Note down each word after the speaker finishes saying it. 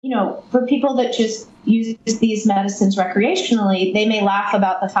For people that just use these medicines recreationally, they may laugh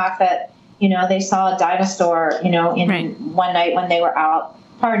about the fact that, they saw a dinosaur, in one night when they were out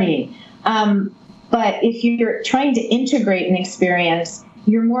partying. But if you're trying to integrate an experience,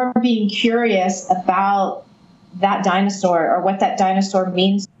 you're more being curious about that dinosaur or what that dinosaur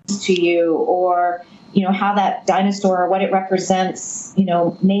means to you, or, how that dinosaur or what it represents,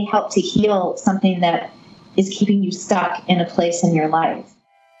 may help to heal something that is keeping you stuck in a place in your life.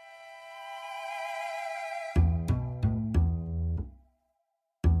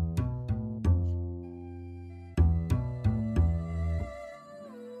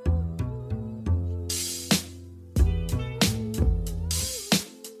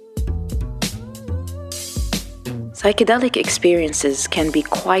 Psychedelic experiences can be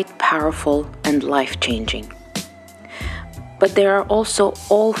quite powerful and life-changing. But there are also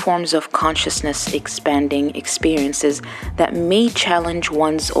all forms of consciousness expanding experiences that may challenge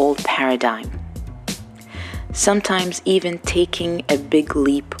one's old paradigm. Sometimes even taking a big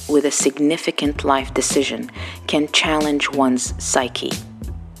leap with a significant life decision can challenge one's psyche.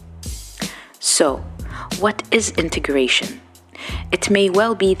 So, what is integration? It may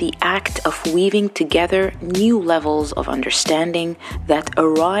well be the act of weaving together new levels of understanding that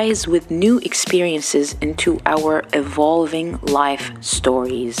arise with new experiences into our evolving life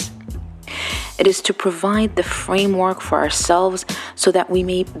stories. It is to provide the framework for ourselves so that we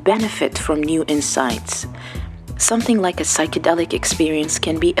may benefit from new insights. Something like a psychedelic experience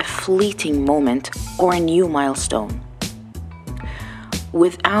can be a fleeting moment or a new milestone.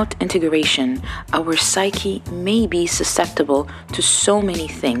 Without integration, our psyche may be susceptible to so many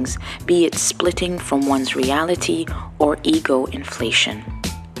things, be it splitting from one's reality or ego inflation.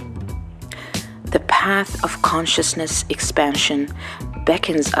 The path of consciousness expansion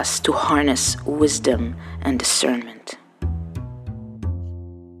beckons us to harness wisdom and discernment.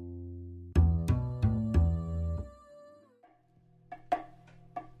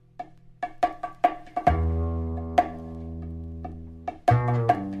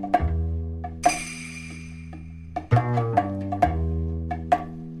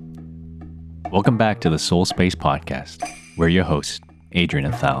 Welcome back to the Soul Space Podcast. We're your hosts, Adrian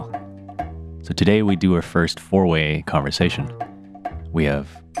and Thal. So today we do our first four-way conversation. We have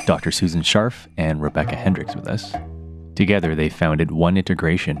Dr. Susan Scharf and Rebecca Hendrix with us. Together they founded One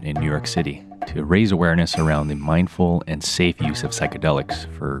Integration in New York City to raise awareness around the mindful and safe use of psychedelics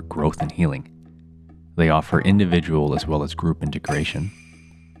for growth and healing. They offer individual as well as group integration.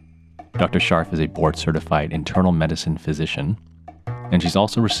 Dr. Scharf is a board-certified internal medicine physician, and she's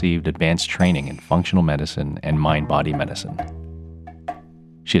also received advanced training in functional medicine and mind-body medicine.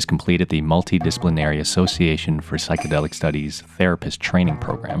 She has completed the Multidisciplinary Association for Psychedelic Studies Therapist Training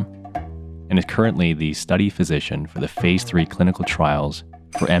Program and is currently the study physician for the Phase 3 clinical trials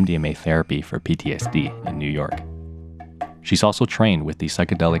for MDMA therapy for PTSD in New York. She's also trained with the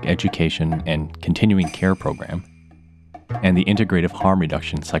Psychedelic Education and Continuing Care Program and the Integrative Harm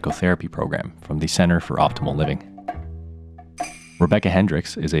Reduction Psychotherapy Program from the Center for Optimal Living. Rebecca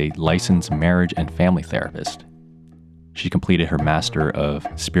Hendrix is a licensed marriage and family therapist. She completed her Master of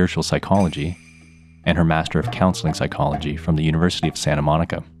Spiritual Psychology and her Master of Counseling Psychology from the University of Santa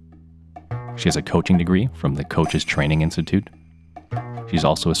Monica. She has a coaching degree from the Coaches Training Institute. She's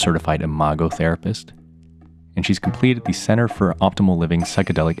also a certified Imago therapist, and she's completed the Center for Optimal Living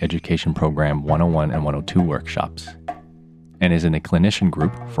Psychedelic Education Program 101 and 102 workshops, and is in a clinician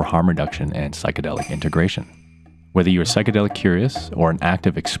group for harm reduction and psychedelic integration. Whether you're psychedelic curious or an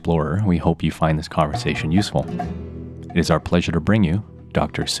active explorer, we hope you find this conversation useful. It is our pleasure to bring you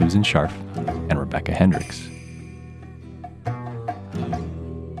Dr. Susan Scharf and Rebecca Hendrix.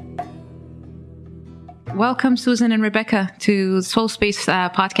 Welcome, Susan and Rebecca, to Soul Space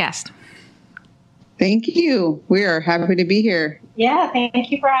Podcast. Thank you. We are happy to be here. Yeah,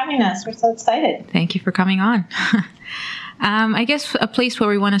 thank you for having us. We're so excited. Thank you for coming on. I guess a place where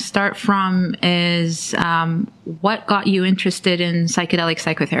we want to start from is what got you interested in psychedelic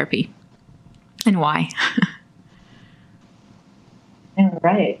psychotherapy and why? All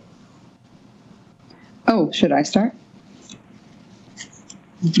right. Oh, should I start?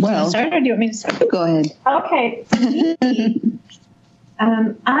 Well, start, or do you want me to start? Go ahead. Okay.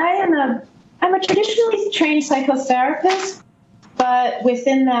 I'm a traditionally trained psychotherapist, but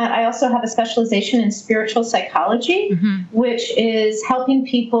within that, I also have a specialization in spiritual psychology, which is helping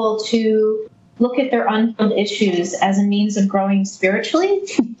people to look at their unhealed issues as a means of growing spiritually.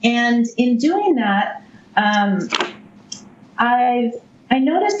 And in doing that, I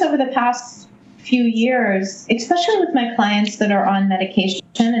noticed over the past few years, especially with my clients that are on medication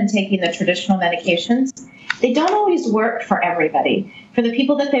and taking the traditional medications, they don't always work for everybody. for the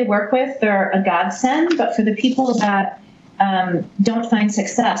people that they work with, they're a godsend. But for the people that don't find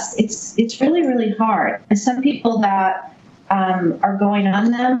success, it's really, really hard. And some people that are going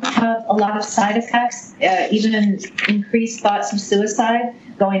on them have a lot of side effects, even increased thoughts of suicide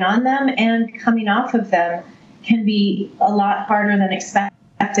going on them, and coming off of them can be a lot harder than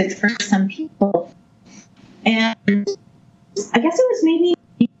expected for some people. And I guess it was maybe a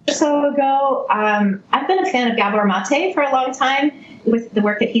year or so ago, I've been a fan of Gabor Mate for a long time with the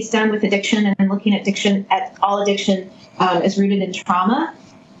work that he's done with addiction and looking at addiction, at all addiction is rooted in trauma.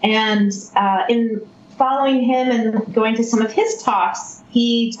 And in following him and going to some of his talks,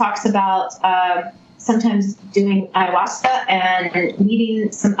 he talks about sometimes doing ayahuasca and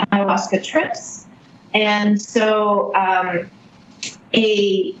leading some ayahuasca trips. And so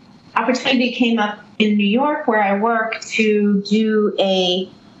a opportunity came up in New York where I work to do a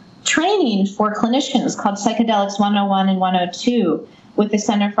training for clinicians called Psychedelics 101 and 102 with the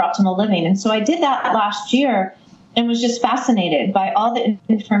Center for Optimal Living. And so I did that last year and was just fascinated by all the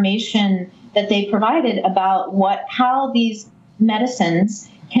information that they provided about how these medicines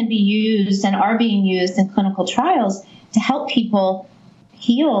can be used and are being used in clinical trials to help people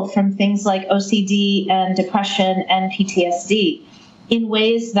heal from things like OCD and depression and PTSD in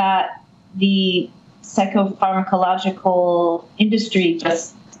ways that the psychopharmacological industry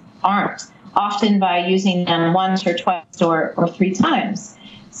just aren't, often by using them once or twice or 3 times.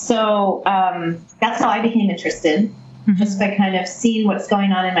 So that's how I became interested, just by kind of seeing what's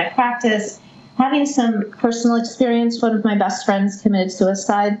going on in my practice, having some personal experience. One of my best friends committed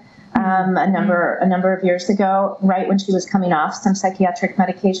suicide a number of years ago, right when she was coming off some psychiatric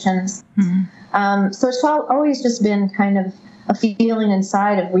medications. So it's always just been kind of a feeling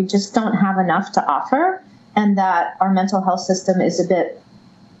inside of we just don't have enough to offer, and that our mental health system is a bit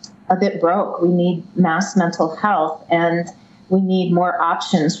broke. We need mass mental health, and we need more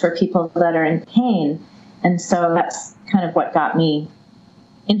options for people that are in pain. And so that's kind of what got me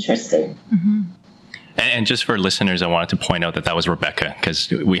interested. And just for listeners, I wanted to point out that was Rebecca, because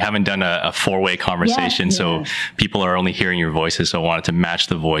we haven't done a 4-way conversation. So people are only hearing your voices. So I wanted to match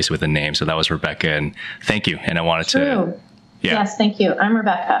the voice with the name. So that was Rebecca. And thank you. And I wanted to. Yeah. Yes, thank you. I'm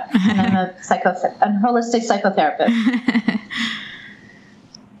Rebecca, and I'm a holistic psychotherapist.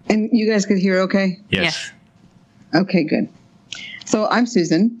 And you guys could hear okay? Yes. Okay, good. So I'm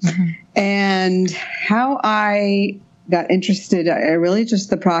Susan, and how I got interested, I really just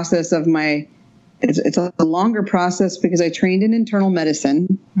the process of it's a longer process because I trained in internal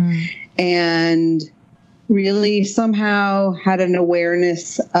medicine and really somehow had an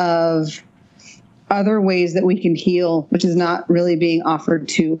awareness of other ways that we can heal, which is not really being offered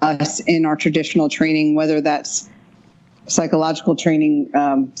to us in our traditional training, whether that's psychological training,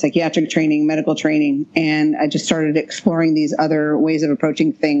 psychiatric training, medical training. And I just started exploring these other ways of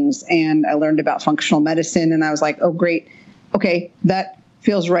approaching things. And I learned about functional medicine, and I was like, oh, great. Okay, that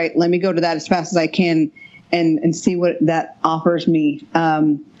feels right. Let me go to that as fast as I can and see what that offers me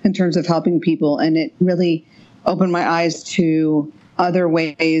in terms of helping people. And it really opened my eyes to other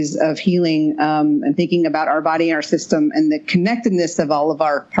ways of healing and thinking about our body and our system and the connectedness of all of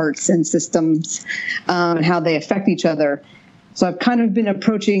our parts and systems and how they affect each other. So I've kind of been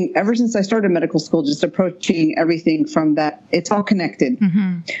approaching, ever since I started medical school, just approaching everything from that. It's all connected.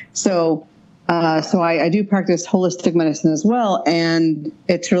 So I do practice holistic medicine as well. And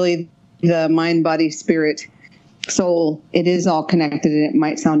it's really the mind, body, spirit, soul. It is all connected. And it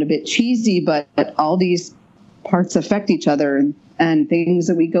might sound a bit cheesy, but all these parts affect each other and things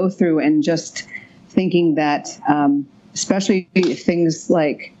that we go through, and just thinking that, especially things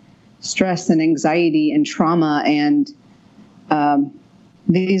like stress and anxiety and trauma, and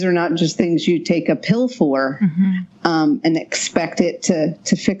these are not just things you take a pill for and expect it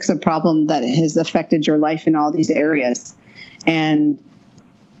to fix a problem that has affected your life in all these areas. And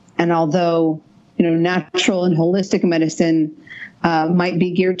although, natural and holistic medicine might be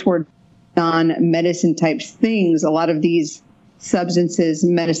geared toward non-medicine type things, a lot of these substances,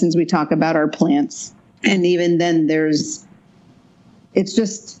 medicines we talk about are plants. And even then it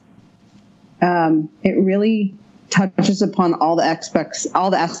really touches upon all the aspects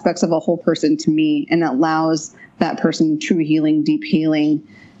of a whole person to me, and allows that person true healing, deep healing,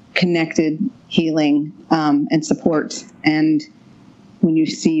 connected healing, and support. And when you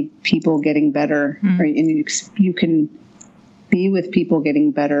see people getting better, right, and you can be with people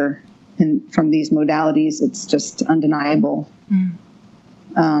getting better, and from these modalities, it's just undeniable,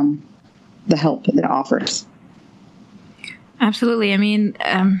 the help that it offers. Absolutely. I mean,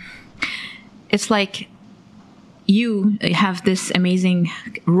 it's like you have this amazing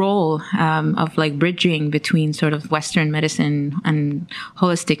role of like bridging between sort of Western medicine and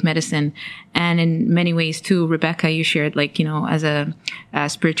holistic medicine. And in many ways too, Rebecca, you shared like, as a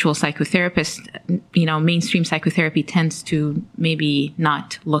spiritual psychotherapist, mainstream psychotherapy tends to maybe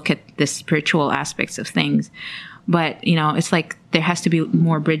not look at the spiritual aspects of things. But, it's like there has to be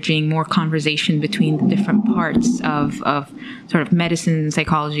more bridging, more conversation between the different parts of sort of medicine,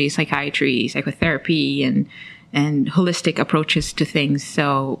 psychology, psychiatry, psychotherapy, and holistic approaches to things.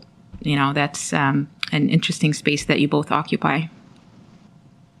 So, that's an interesting space that you both occupy.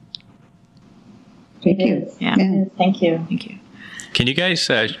 Thank you. Yeah. Thank you. Thank you. Can you guys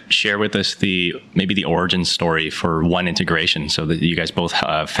share with us maybe the origin story for One Integration? So that you guys both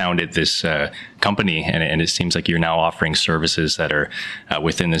founded this company, and it seems like you're now offering services that are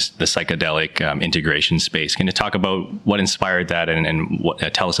within the psychedelic integration space. Can you talk about what inspired that, and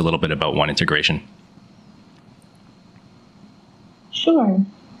tell us a little bit about One Integration? Sure.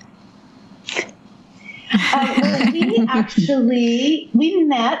 We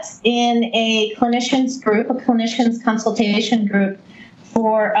met in a clinicians consultation group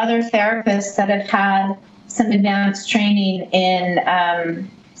for other therapists that have had some advanced training in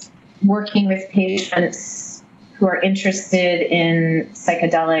working with patients who are interested in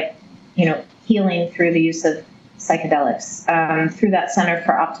psychedelic, healing through the use of psychedelics through that Center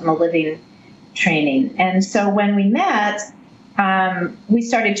for Optimal Living training. And so when we met, we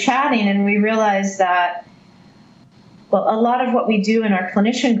started chatting, and we realized that, a lot of what we do in our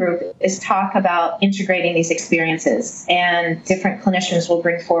clinician group is talk about integrating these experiences, and different clinicians will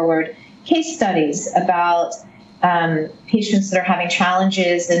bring forward case studies about patients that are having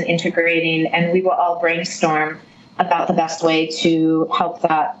challenges in integrating, and we will all brainstorm about the best way to help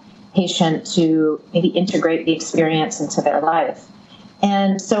that patient to maybe integrate the experience into their life.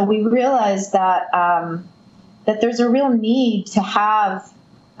 And so we realized that that there's a real need to have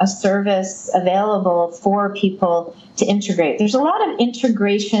a service available for people to integrate. There's a lot of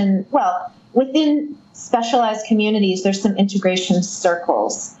integration. Within specialized communities, there's some integration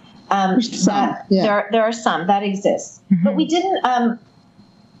circles. There are some that exist, but we didn't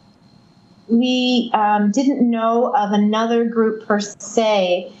know of another group per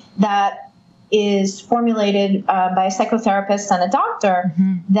se that is formulated by a psychotherapist and a doctor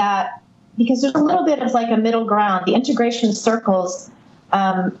that. Because there's a little bit of like a middle ground. The integration circles,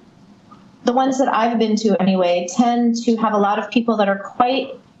 the ones that I've been to anyway, tend to have a lot of people that are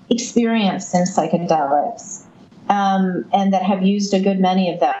quite experienced in psychedelics and that have used a good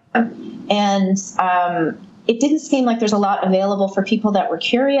many of them. And it didn't seem like there's a lot available for people that were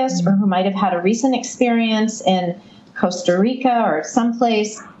curious or who might have had a recent experience in Costa Rica or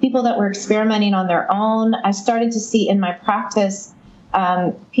someplace, people that were experimenting on their own. I started to see in my practice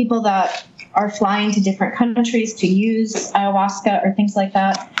people that are flying to different countries to use ayahuasca or things like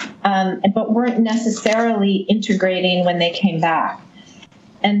that, but weren't necessarily integrating when they came back.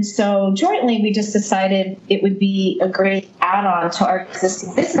 And so jointly, we just decided it would be a great add-on to our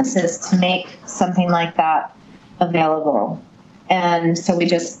existing businesses to make something like that available. And so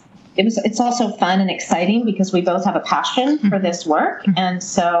it's also fun and exciting because we both have a passion for this work. And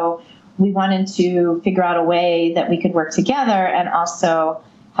so we wanted to figure out a way that we could work together and also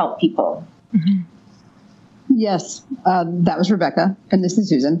help people. Yes, that was Rebecca, and this is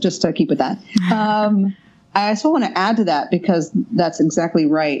Susan, just to keep with that. I also want to add to that, because that's exactly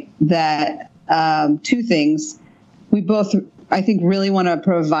right, that two things. We both, I think, really want to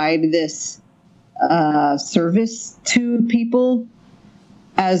provide this service to people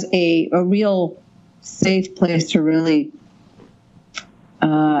as a real safe place to really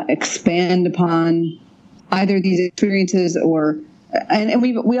expand upon either these experiences and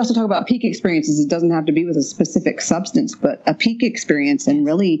we also talk about peak experiences. It doesn't have to be with a specific substance, but a peak experience, and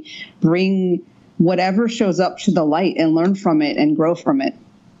really bring whatever shows up to the light and learn from it and grow from it.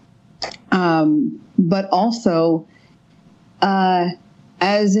 But also,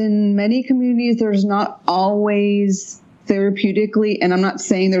 as in many communities, there's not always therapeutically, and I'm not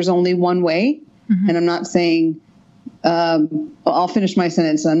saying there's only one way, and I'm not saying, I'll finish my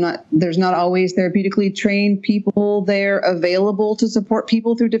sentence. There's not always therapeutically trained people there available to support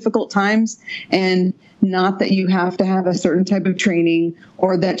people through difficult times, and not that you have to have a certain type of training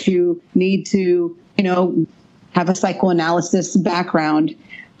or that you need to, have a psychoanalysis background.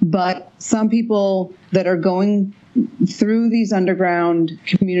 But some people that are going through these underground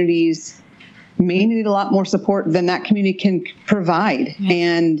communities may need a lot more support than that community can provide.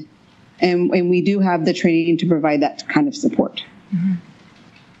 And we do have the training to provide that kind of support.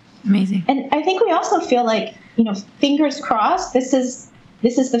 Amazing. And I think we also feel like, fingers crossed, this is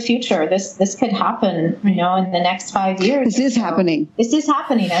this is the future. This could happen, in the next 5 years. This is happening. This is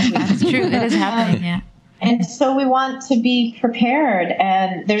happening. That's true. It is happening. Yeah. And so we want to be prepared.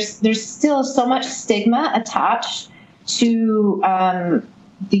 And there's still so much stigma attached to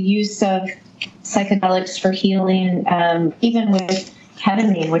the use of psychedelics for healing, even with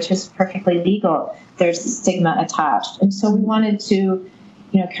ketamine, which is perfectly legal. There's stigma attached. And so we wanted to,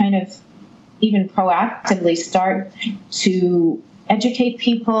 kind of even proactively start to educate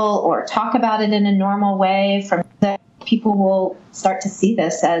people or talk about it in a normal way, from that people will start to see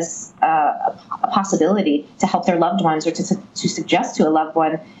this as a possibility to help their loved ones, or to suggest to a loved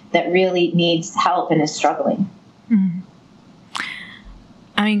one that really needs help and is struggling. Mm-hmm.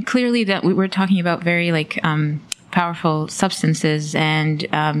 I mean, clearly that we're talking about very powerful substances, and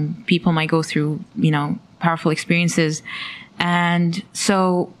people might go through, powerful experiences. And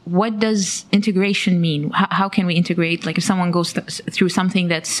so what does integration mean? How can we integrate? Like if someone goes through something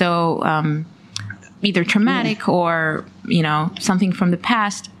that's so either traumatic or, something from the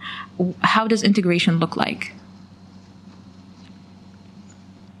past, how does integration look like?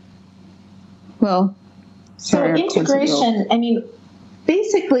 Well, so integration,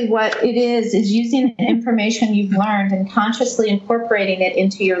 basically what it is using the information you've learned and consciously incorporating it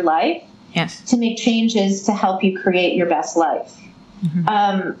into your life. Yes. To make changes to help you create your best life.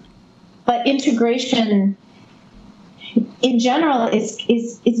 Mm-hmm. But integration in general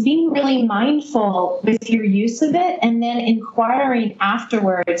is being really mindful with your use of it, and then inquiring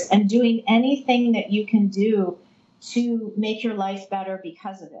afterwards and doing anything that you can do to make your life better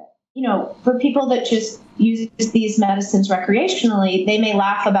because of it. For people that just use these medicines recreationally, they may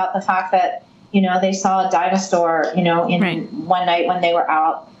laugh about the fact that, they saw a dinosaur, one night when they were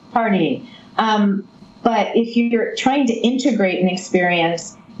out partying. But if you're trying to integrate an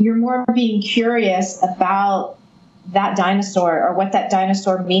experience, you're more being curious about that dinosaur, or what that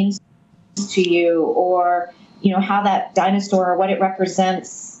dinosaur means to you, or, how that dinosaur or what it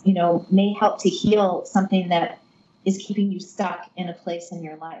represents, may help to heal something that is keeping you stuck in a place in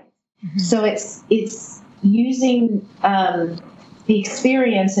your life. Mm-hmm. So it's using the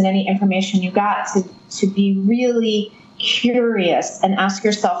experience and any information you got to be really curious and ask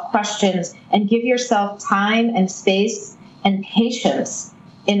yourself questions and give yourself time and space and patience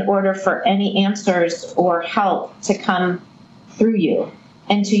in order for any answers or help to come through you,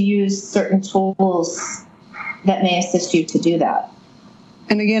 and to use certain tools that may assist you to do that.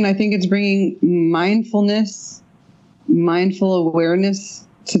 And again, I think it's bringing mindfulness, mindful awareness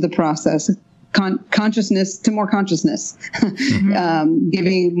to the process, consciousness to more consciousness, mm-hmm.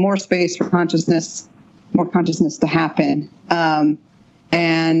 Giving more space for more consciousness to happen.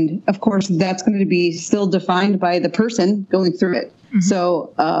 And of course, that's going to be still defined by the person going through it. Mm-hmm.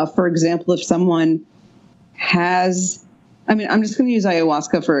 So, for example, if someone has, I'm just going to use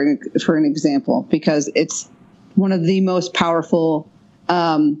ayahuasca for an example, because it's one of the most powerful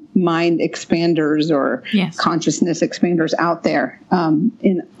mind expanders or consciousness expanders out there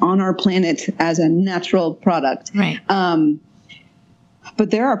on our planet as a natural product. Right.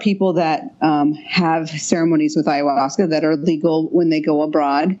 But there are people that have ceremonies with ayahuasca that are legal when they go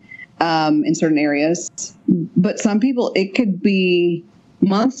abroad in certain areas. But some people, it could be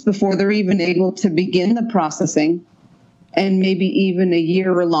months before they're even able to begin the processing, and maybe even a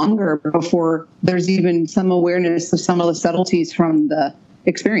year or longer before there's even some awareness of some of the subtleties from the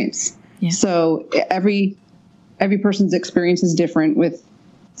experience. Yeah. So every person's experience is different with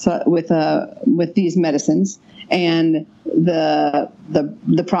these medicines, and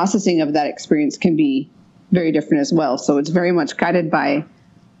the processing of that experience can be very different as well. So it's very much guided by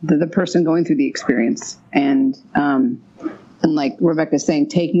the person going through the experience, and like Rebecca's saying,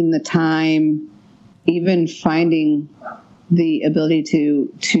 taking the time, even finding the ability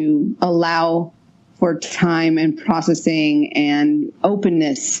to allow for time and processing and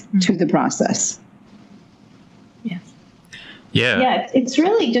openness to the process. Yes. Yeah, it's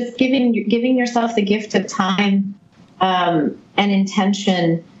really just giving yourself the gift of time and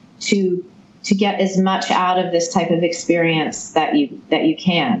intention to get as much out of this type of experience that you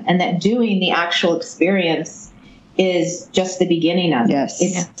can, and that doing the actual experience is just the beginning of it.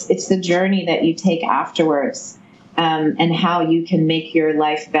 Yes. It's the journey that you take afterwards, and how you can make your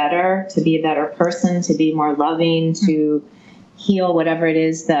life better, to be a better person, to be more loving, to heal whatever it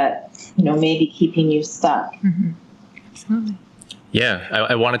is that may be keeping you stuck. Mm-hmm. Absolutely. Yeah,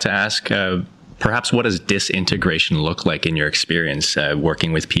 I wanted to ask, perhaps what does disintegration look like in your experience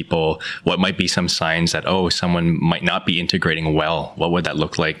working with people? What might be some signs that, someone might not be integrating well? What would that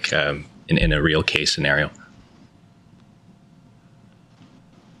look like in a real case scenario?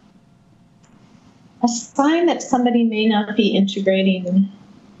 A sign that somebody may not be integrating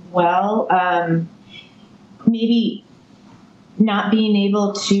well. Maybe not being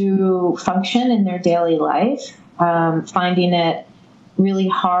able to function in their daily life, finding it really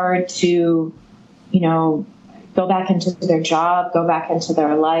hard to, go back into their job, go back into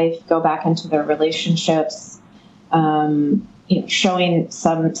their life, go back into their relationships, showing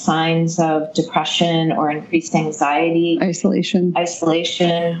some signs of depression or increased anxiety. Isolation.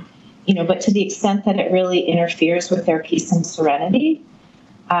 But to the extent that it really interferes with their peace and serenity.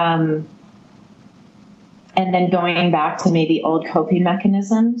 And then going back to maybe old coping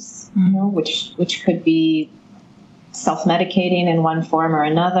mechanisms, which could be self-medicating in one form or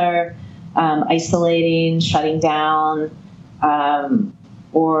another, isolating, shutting down,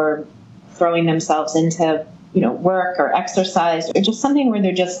 or throwing themselves into, work or exercise, or just something where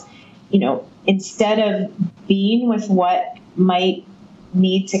they're just, instead of being with what might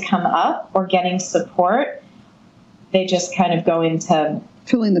need to come up or getting support, they just kind of go into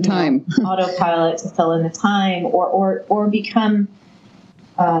filling the time, autopilot to fill in the time, or become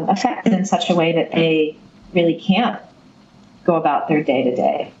affected in such a way that they really can't go about their day to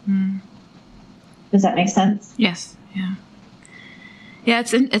day. Does that make sense? Yes. Yeah. Yeah.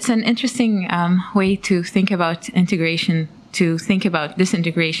 It's an interesting way to think about integration, to think about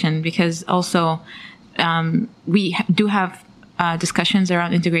disintegration, because also we do have discussions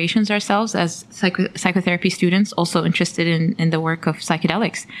around integrations ourselves as psychotherapy students, also interested in the work of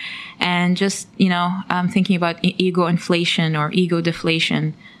psychedelics, and just thinking about ego inflation or ego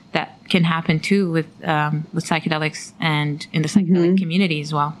deflation that can happen too with psychedelics and in the psychedelic community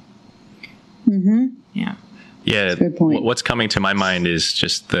as well. Yeah, what's coming to my mind is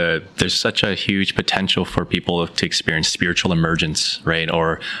just there's such a huge potential for people to experience spiritual emergence, right?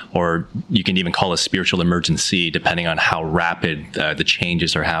 Or you can even call it spiritual emergency, depending on how rapid the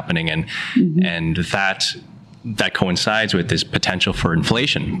changes are happening, and that coincides with this potential for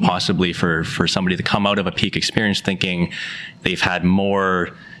inflation, possibly for somebody to come out of a peak experience thinking they've had more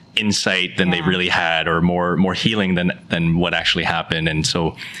insight than they really had, or more healing than what actually happened. And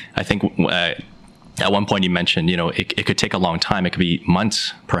so I think at one point you mentioned, it could take a long time. It could be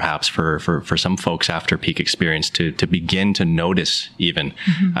months, perhaps, for some folks after peak experience to begin to notice even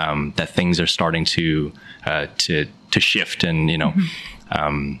that things are starting to shift. And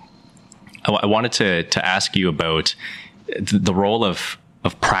I wanted to ask you about the role of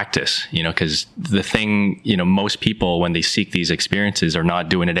practice, because the thing, most people, when they seek these experiences, are not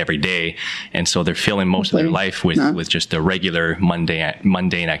doing it every day. And so they're filling most of their life with just the regular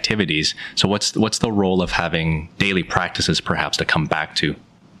mundane activities. So what's the role of having daily practices perhaps to come back to?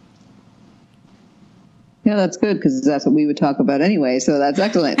 Yeah, that's good, because that's what we would talk about anyway. So that's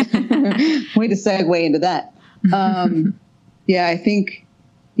excellent. Way to segue into that. I think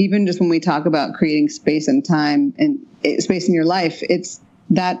even just when we talk about creating space and time and space in your life,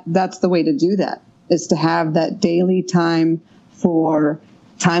 that's the way to do that, is to have that daily time for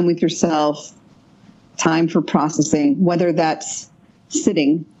time with yourself, time for processing, whether that's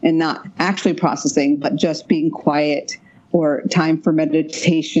sitting and not actually processing, but just being quiet, or time for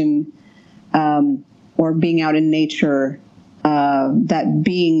meditation, or being out in nature. That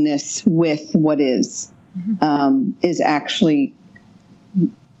beingness with what is actually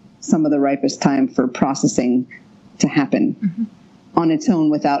some of the ripest time for processing to happen on its own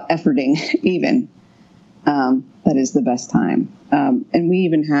without efforting even. That is the best time. And we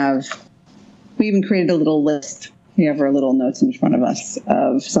even created a little list. We have our little notes in front of us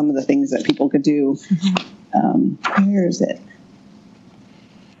of some of the things that people could do. Where is it?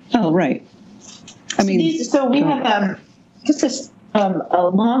 Oh, right. So we have just a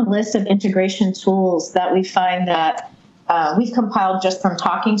long list of integration tools that we find that we've compiled just from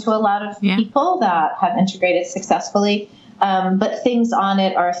talking to a lot of people that have integrated successfully. But things on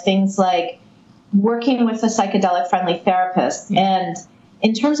it are things like working with a psychedelic-friendly therapist. And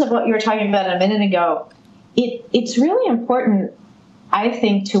in terms of what you were talking about a minute ago, it's really important, I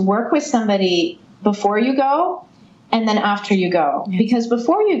think, to work with somebody before you go and then after you go. Yes. Because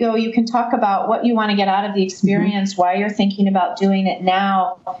before you go, you can talk about what you want to get out of the experience, why you're thinking about doing it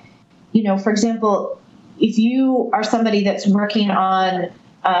now. For example, if you are somebody that's working on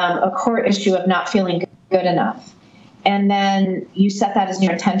a core issue of not feeling good enough, and then you set that as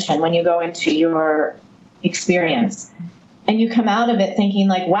your intention when you go into your experience, and you come out of it thinking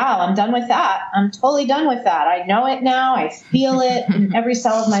like, wow, I'm done with that. I'm totally done with that. I know it now. I feel it in every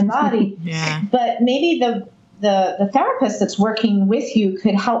cell of my body. But maybe the therapist that's working with you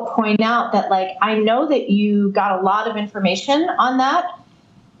could help point out that, like, I know that you got a lot of information on that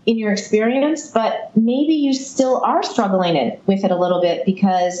in your experience, but maybe you still are struggling with it a little bit,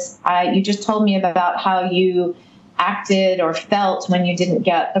 because you just told me about how you acted or felt when you didn't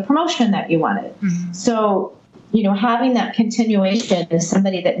get the promotion that you wanted. Mm-hmm. So, having that continuation and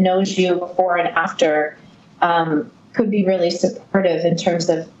somebody that knows you before and after could be really supportive in terms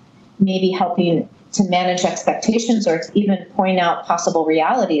of maybe helping to manage expectations or to even point out possible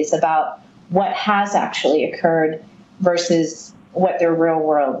realities about what has actually occurred versus what their real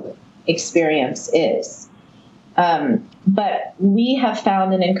world experience is. But we have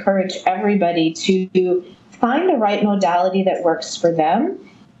found and encourage everybody to find the right modality that works for them,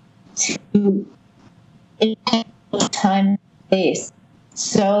 to time space,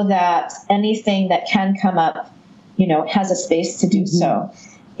 so that anything that can come up, has a space to do so.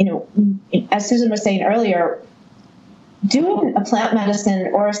 As Susan was saying earlier, doing a plant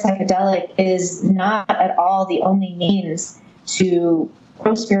medicine or a psychedelic is not at all the only means to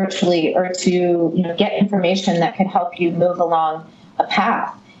grow spiritually or to get information that could help you move along a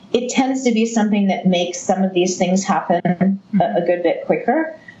path. It tends to be something that makes some of these things happen a good bit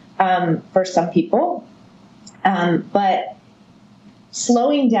quicker for some people. But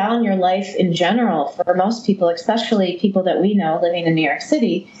slowing down your life in general for most people, especially people that we know living in New York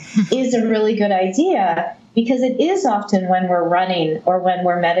City, is a really good idea, because it is often when we're running or when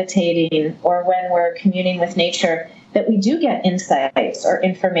we're meditating or when we're communing with nature that we do get insights or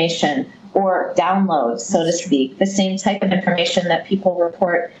information or downloads, so to speak, the same type of information that people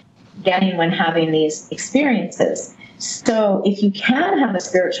report getting when having these experiences. So if you can have a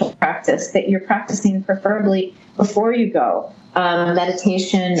spiritual practice that you're practicing preferably before you go,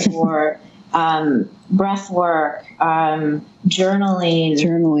 meditation or breath work,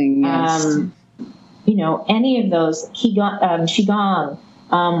 journaling, yes. Any of those, qigong,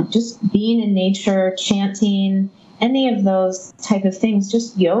 just being in nature, chanting, any of those type of things,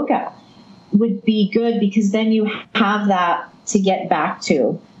 just yoga would be good, because then you have that to get back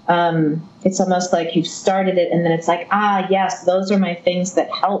to. It's almost like you've started it and then it's like, yes, those are my things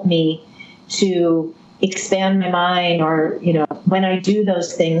that help me to expand my mind, or, when I do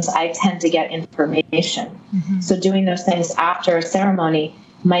those things, I tend to get information. Mm-hmm. So doing those things after a ceremony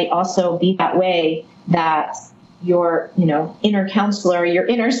might also be that way that your, inner counselor, your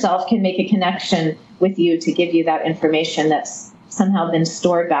inner self can make a connection with you to give you that information that's somehow been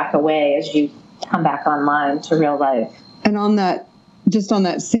stored back away as you come back online to real life. And on that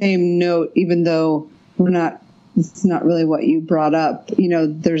same note, even though it's not really what you brought up,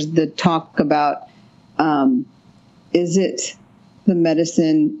 there's the talk about, is it the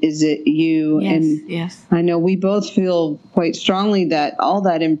medicine? Is it you? Yes, yes. I know we both feel quite strongly that all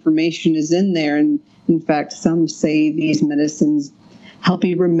that information is in there. And in fact, some say these medicines help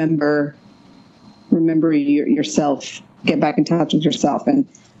you remember yourself, get back in touch with yourself. And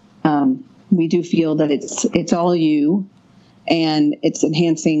we do feel that it's all you, and it's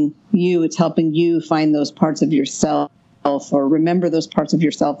enhancing you. It's helping you find those parts of yourself, or remember those parts of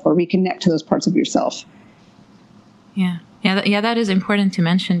yourself, or reconnect to those parts of yourself. Yeah, that is important to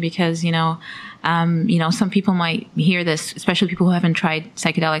mention, because, some people might hear this, especially people who haven't tried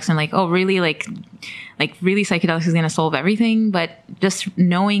psychedelics, and like, oh, really, like really psychedelics is going to solve everything. But just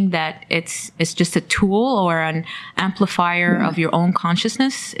knowing that it's just a tool or an amplifier of your own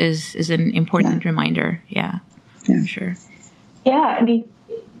consciousness is an important reminder. Yeah, for sure. Yeah, I mean,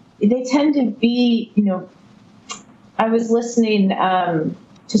 they tend to be, I was listening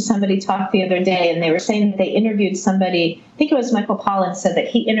to somebody talk the other day, and they were saying that they interviewed somebody, I think it was Michael Pollan, said that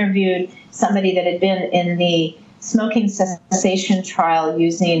he interviewed somebody that had been in the smoking cessation trial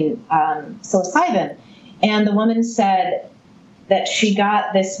using psilocybin. And the woman said that she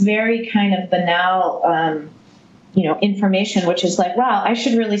got this very kind of banal, information, which is like, wow, I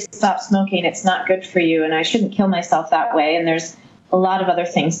should really stop smoking. It's not good for you, and I shouldn't kill myself that way. And there's a lot of other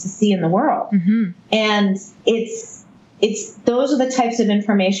things to see in the world. Mm-hmm. And it's those are the types of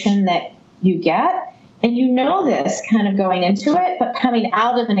information that you get, and this kind of going into it, but coming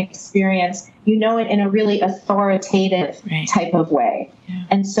out of an experience, it in a really authoritative type of way. Yeah.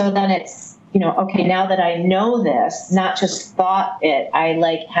 And so then it's, okay, now that I know this, not just thought it, I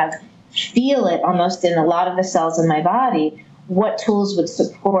feel it almost in a lot of the cells in my body, what tools would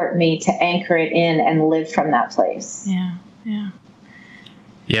support me to anchor it in and live from that place. Yeah.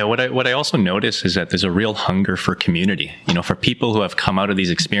 Yeah, what I also notice is that there's a real hunger for community, for people who have come out of these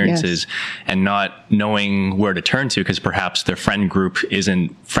experiences and not knowing where to turn to, because perhaps their friend group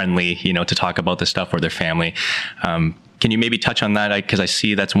isn't friendly, to talk about this stuff, or their family. Can you maybe touch on that? Because I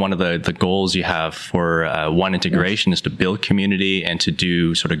see that's one of the goals you have for One Integration is to build community and to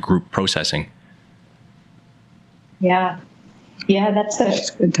do sort of group processing. Yeah, that's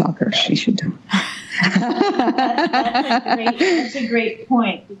a good talker. She should talk. That's a great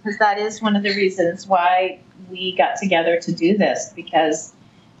point, because that is one of the reasons why we got together to do this, because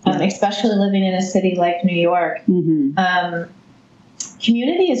especially living in a city like New York,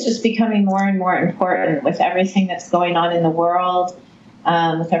 community is just becoming more and more important with everything that's going on in the world,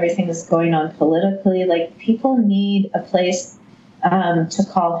 with everything that's going on politically. Like, people need a place to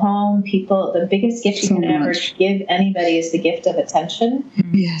call home. The biggest gift you can ever give anybody is the gift of attention.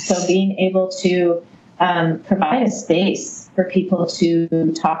 Yes. So being able to provide a space for people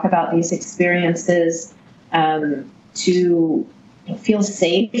to talk about these experiences, to feel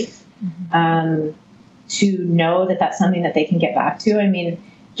safe, to know that that's something that they can get back to. I mean,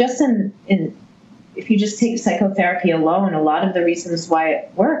 just if you just take psychotherapy alone, a lot of the reasons why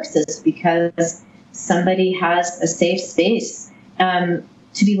it works is because somebody has a safe space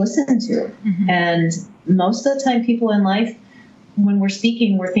to be listened to. And most of the time, people in life, when we're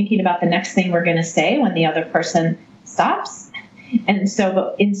speaking, we're thinking about the next thing we're going to say when the other person stops. And so,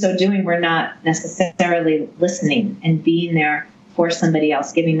 but in so doing, we're not necessarily listening and being there for somebody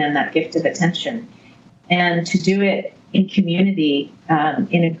else, giving them that gift of attention. And to do it in community,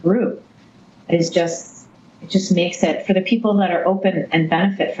 in a group, it just makes it, for the people that are open and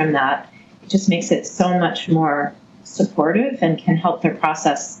benefit from that, it just makes it so much more supportive and can help their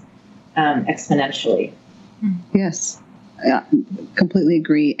process exponentially. Yes, I completely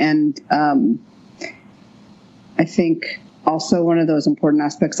agree. And I think also one of those important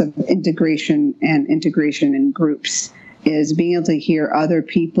aspects of integration in groups is being able to hear other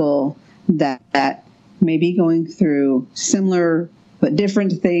people that may be going through similar but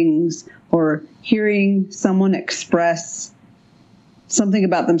different things, or hearing someone express something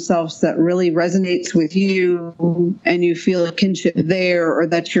about themselves that really resonates with you and you feel a kinship there, or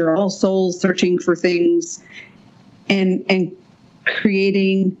that you're all souls searching for things, and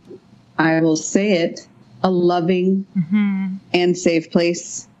creating, I will say it, a loving and safe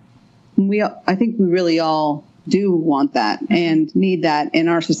place. I think we really all do want that and need that, and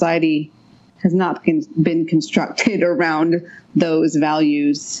our society has not been constructed around those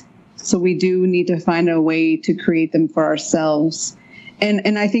values. So we do need to find a way to create them for ourselves.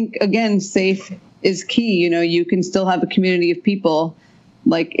 And I think, again, safe is key. You know, you can still have a community of people,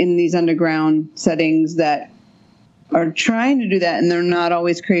 like in these underground settings, that are trying to do that, and they're not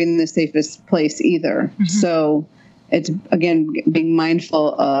always creating the safest place either. So it's, again, being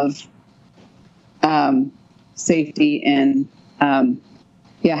mindful of safety, and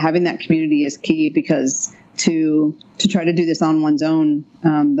having that community is key, because to try to do this on one's own,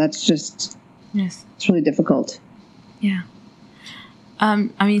 that's just, it's really difficult. Yeah.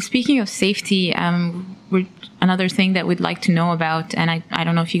 I mean, speaking of safety, another thing that we'd like to know about, and I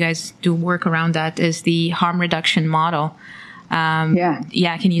don't know if you guys do work around that, is the harm reduction model. Can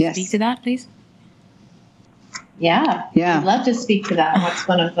you speak to that, please? Yeah. I'd love to speak to that. That's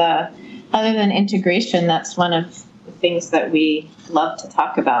one of the, other than integration, that's one of the things that we love to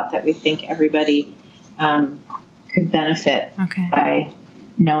talk about, that we think everybody could benefit by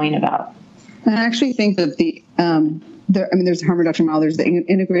knowing about. I actually think that there's a harm reduction model. There's the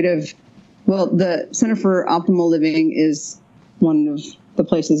integrative. Well, the Center for Optimal Living is one of the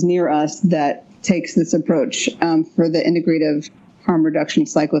places near us that takes this approach for the integrative harm reduction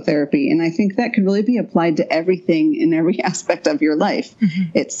psychotherapy. And I think that could really be applied to everything in every aspect of your life.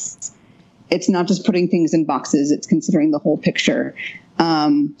 It's not just putting things in boxes. It's considering the whole picture.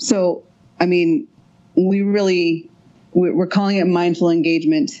 So, I mean, we're calling it mindful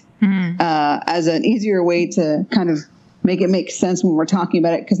engagement as an easier way to kind of make it make sense when we're talking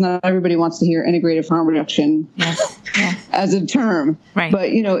about it, because not everybody wants to hear integrative harm reduction as a term. Right. But,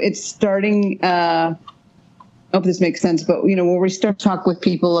 it's starting, I hope this makes sense, but, when we start to talk with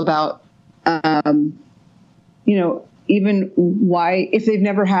people about, even why, if they've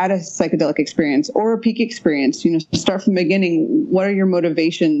never had a psychedelic experience or a peak experience, start from the beginning. What are your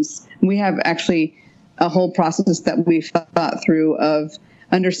motivations? And we have actually a whole process that we've thought through of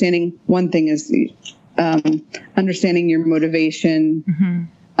understanding. One thing is understanding your motivation,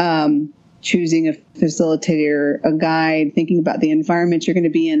 choosing a facilitator, a guide, thinking about the environment you're going to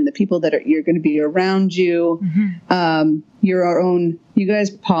be in, the people that you're going to be around you, your own, you guys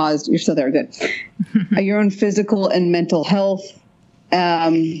paused, you're still there, good. Your own physical and mental health.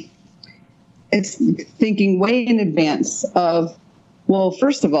 It's thinking way in advance of, well,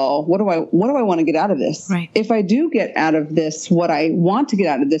 first of all, what do I want to get out of this? Right. If I do get out of this what I want to get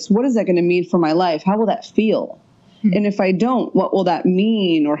out of this, what is that going to mean for my life? How will that feel? And if I don't, what will that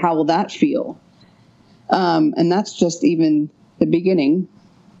mean, or how will that feel? And that's just even the beginning.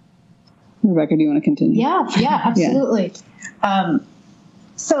 Rebecca, do you want to continue? Yeah, absolutely.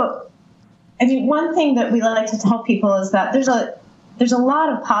 So I mean, one thing that we like to tell people is that there's a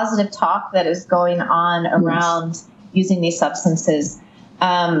lot of positive talk that is going on around using these substances.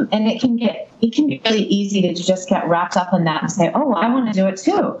 And it can be really easy to just get wrapped up in that and say, oh, I want to do it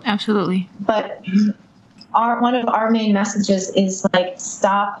too. Absolutely. But one of our main messages is like,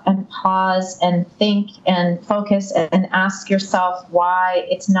 stop and pause and think and focus and ask yourself why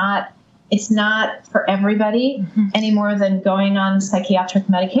it's not for everybody any more than going on psychiatric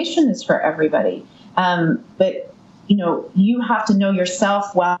medication is for everybody. But you have to know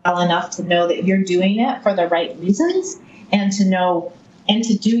yourself well enough to know that you're doing it for the right reasons, and to know and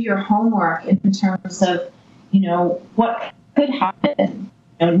to do your homework in terms of, what could happen,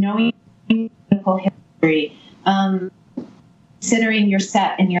 knowing medical history, considering your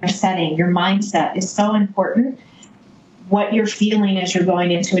setting, your mindset is so important. What you're feeling as you're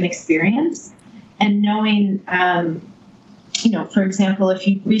going into an experience, and knowing, for example, if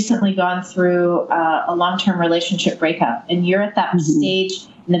you've recently gone through a long-term relationship breakup and you're at that stage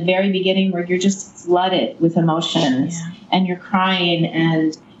in the very beginning where you're just flooded with emotions and you're crying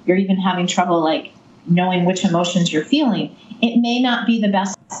and you're even having trouble like knowing which emotions you're feeling, it may not be the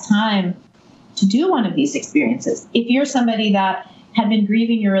best time to do one of these experiences. If you're somebody that had been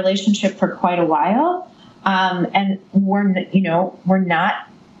grieving your relationship for quite a while, and we're not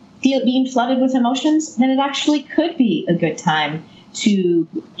being flooded with emotions, then it actually could be a good time to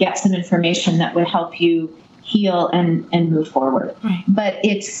get some information that would help you heal and move forward. Right. But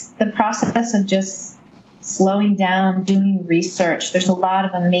it's the process of just slowing down, doing research. There's a lot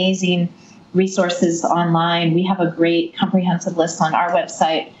of amazing resources online. We have a great comprehensive list on our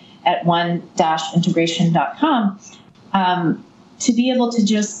website at one-integration.com to be able to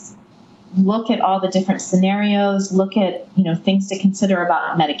just look at all the different scenarios, look at, things to consider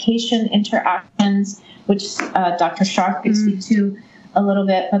about medication interactions, which Dr. Scharf could speak to a little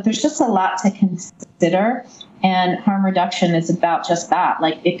bit, but there's just a lot to consider, and harm reduction is about just that,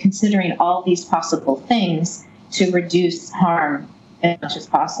 like considering all these possible things to reduce harm as much as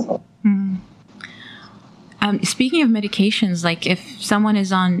possible. Speaking of medications, like if someone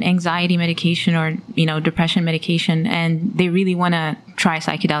is on anxiety medication or, depression medication and they really want to try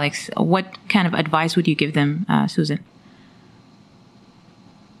psychedelics, what kind of advice would you give them, Susan?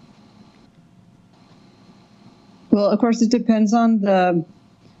 Well, of course, it depends on the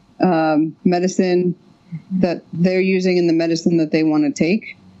medicine that they're using and the medicine that they want to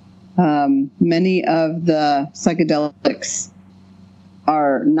take. Many of the psychedelics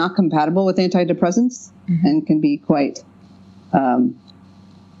are not compatible with antidepressants and can be quite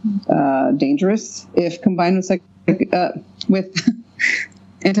dangerous if combined with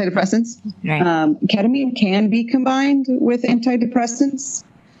antidepressants. Right. Ketamine can be combined with antidepressants,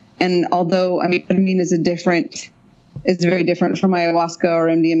 and although ketamine is very different from ayahuasca or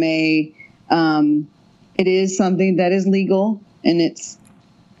MDMA, it is something that is legal, and it's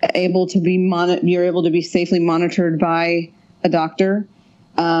able to be you're able to be safely monitored by a doctor,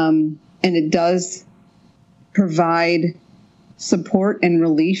 and it does provide support and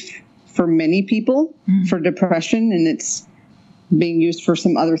relief for many people for depression, and it's being used for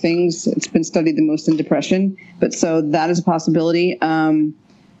some other things. It's been studied the most in depression, but so that is a possibility.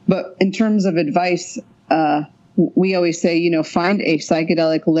 But in terms of advice, we always say, find a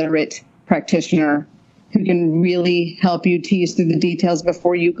psychedelic literate practitioner who can really help you tease through the details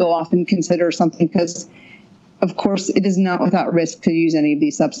before you go off and consider something, because of course it is not without risk to use any of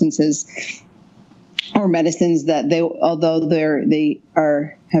these substances or medicines that although they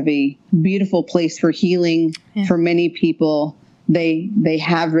have a beautiful place for healing for many people, they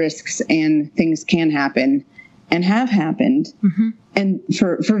have risks and things can happen and have happened, and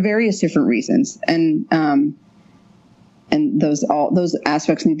for various different reasons. And those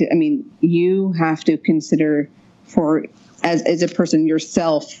aspects need to, you have to consider as a person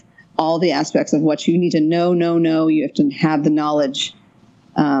yourself, all the aspects of what you need to know. You have to have the knowledge,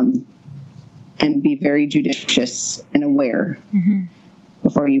 and be very judicious and aware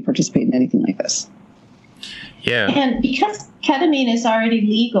before you participate in anything like this. Yeah. And because ketamine is already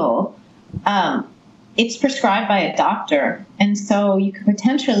legal, it's prescribed by a doctor. And so you could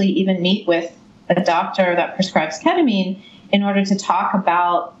potentially even meet with a doctor that prescribes ketamine in order to talk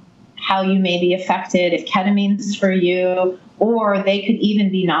about how you may be affected if ketamine is for you, or they could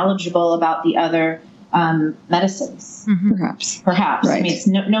even be knowledgeable about the other medicines. Perhaps. Right. It's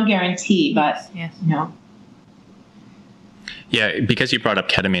no guarantee, but Yeah, because you brought up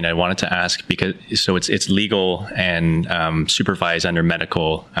ketamine, I wanted to ask, so it's legal and supervised under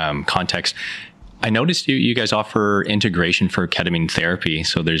medical context. I noticed you guys offer integration for ketamine therapy.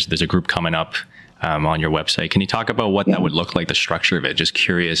 So there's a group coming up on your website. Can you talk about what that would look like, the structure of it? Just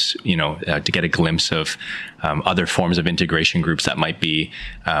curious, to get a glimpse of other forms of integration groups that might be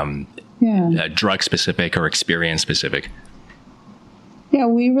drug specific or experience specific. Yeah,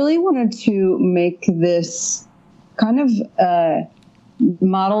 we really wanted to make this kind of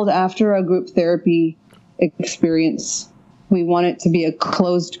modeled after a group therapy experience. We want it to be a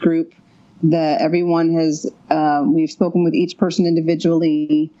closed group that everyone has, we've spoken with each person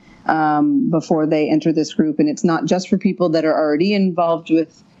individually before they enter this group. And it's not just for people that are already involved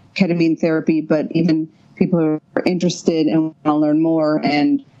with ketamine therapy, but even people who are interested and want to learn more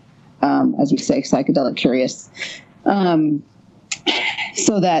and, as we say, psychedelic curious.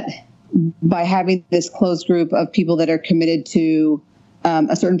 So that by having this closed group of people that are committed to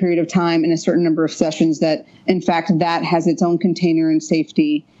a certain period of time and a certain number of sessions, that in fact that has its own container and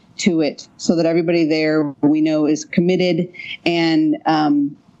safety to it, so that everybody there we know is committed and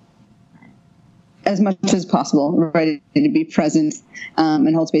as much as possible ready to be present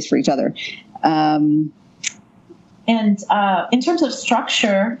and hold space for each other. And in terms of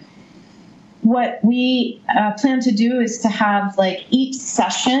structure, what we plan to do is to have each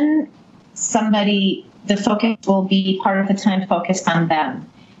session, the focus will be part of the time focused on them.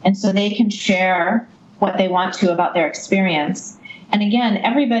 And so they can share what they want to about their experience. And again,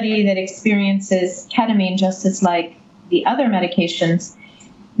 everybody that experiences ketamine, just as like the other medications,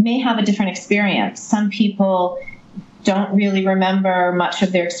 may have a different experience. Some people don't really remember much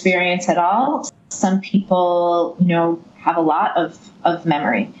of their experience at all. Some people, have a lot of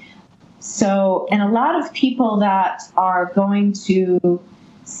memory. So, and a lot of people that are going to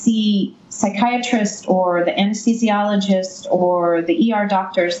see psychiatrists or the anesthesiologist or the ER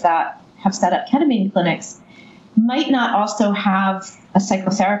doctors that have set up ketamine clinics might not also have a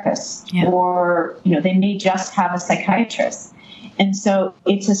psychotherapist, or, they may just have a psychiatrist. And so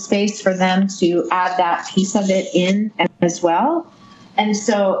it's a space for them to add that piece of it in as well. And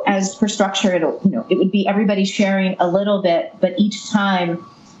so as per structure, it would be everybody sharing a little bit, but each time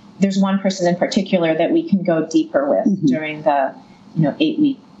there's one person in particular that we can go deeper with during the,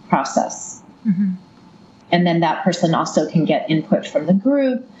 8-week process. Mm-hmm. And then that person also can get input from the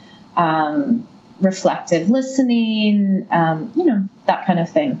group, reflective listening, that kind of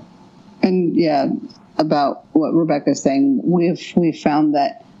thing. And about what Rebecca's saying, we've found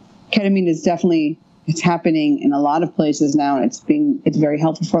that ketamine is definitely, it's happening in a lot of places now, and it's very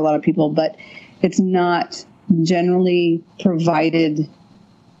helpful for a lot of people, but it's not generally provided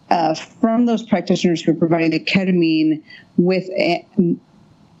from those practitioners who are providing the ketamine with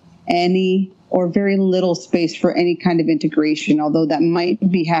any or very little space for any kind of integration, although that might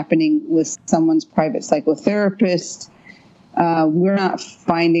be happening with someone's private psychotherapist. We're not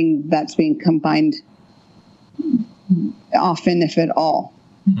finding that's being combined often, if at all,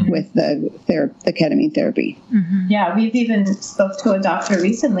 with the ketamine therapy. Mm-hmm. Yeah, we've even spoke to a doctor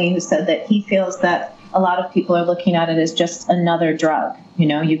recently who said that he feels that a lot of people are looking at it as just another drug.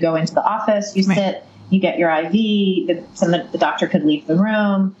 You go into the office, you sit, you get your IV, the doctor could leave the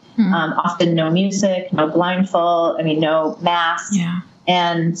room, often no music, no blindfold, no mask. Yeah.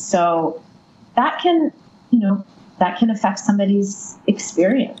 And so that can affect somebody's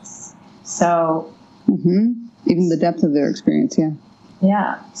experience. So even the depth of their experience. Yeah.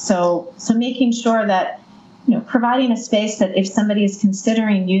 Yeah. So making sure that, providing a space that if somebody is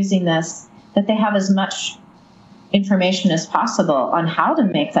considering using this, that they have as much information as possible on how to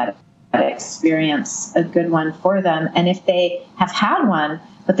make that experience a good one for them. And if they have had one,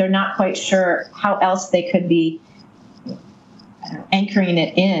 but they're not quite sure how else they could be anchoring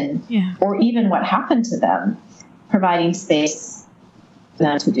it in, or even what happened to them, providing space for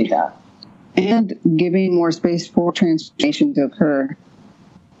them to do that. And giving more space for transformation to occur.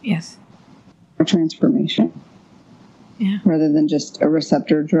 Yes. For transformation. Yeah. Rather than just a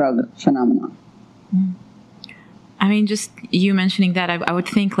receptor drug phenomenon. Just you mentioning that, I would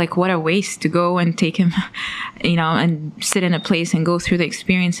think what a waste to go and take him, and sit in a place and go through the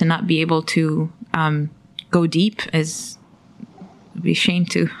experience and not be able to go deep. It'd be a shame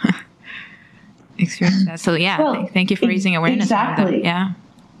to experience that. So thank you for raising awareness. Exactly. Yeah.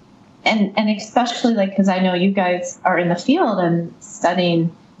 And especially because I know you guys are in the field and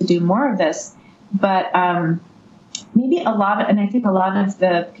studying to do more of this, but maybe I think a lot of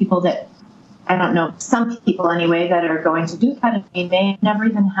the people that, I don't know, some people anyway that are going to do ketamine may have never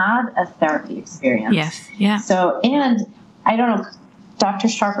even had a therapy experience. Yes, yeah. So, and I don't know, Dr.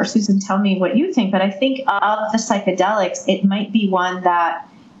 Scharf or Susan, tell me what you think, but I think of the psychedelics, it might be one that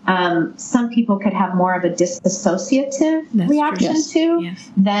some people could have more of a disassociative reaction to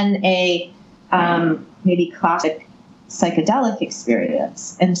than a maybe classic psychedelic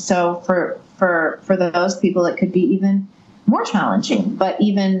experience. And so for for those people, it could be even more challenging, but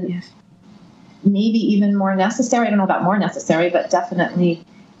even maybe even more necessary. I don't know about more necessary, but definitely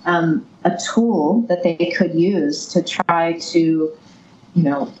a tool that they could use to try to,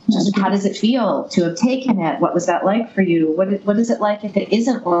 just how does it feel to have taken it? What was that like for you? What is it like if it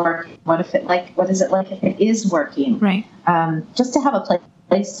isn't working? What is it like if it is working? Right. Just to have a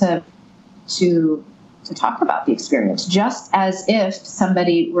place to talk about the experience, just as if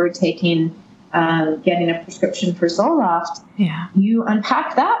somebody were getting a prescription for Zoloft. Yeah. You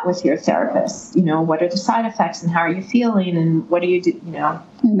unpack that with your therapist. What are the side effects and how are you feeling and what do you do?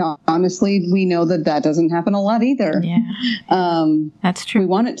 And honestly, we know that doesn't happen a lot either. Yeah. That's true. We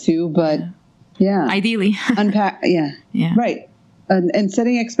want it to, but yeah. Ideally. Unpack. Yeah. Yeah. Right. And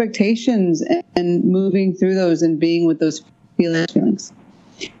setting expectations and moving through those and being with those feelings.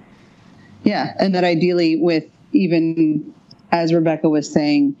 Yeah. And that ideally with even, as Rebecca was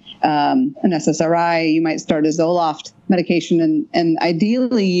saying, an SSRI, you might start a Zoloft medication, and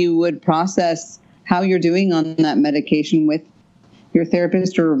ideally you would process how you're doing on that medication with your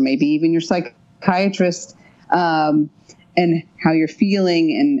therapist or maybe even your psychiatrist, and how you're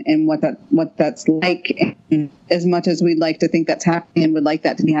feeling and what that's like. And as much as we'd like to think that's happening and would like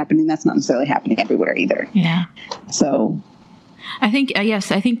that to be happening, that's not necessarily happening everywhere either. Yeah. So I think,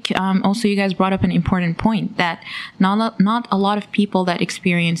 also you guys brought up an important point that not a lot of people that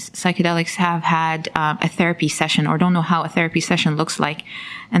experience psychedelics have had a therapy session or don't know how a therapy session looks like.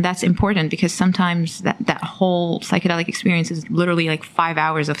 And that's important because sometimes that whole psychedelic experience is literally like 5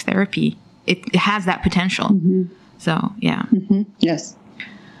 hours of therapy. It has that potential. Mm-hmm. So, yeah. Mm-hmm. Yes.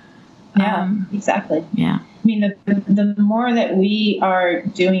 Yeah, exactly. Yeah. I mean, the more that we are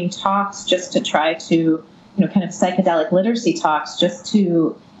doing talks just to try to, kind of psychedelic literacy talks just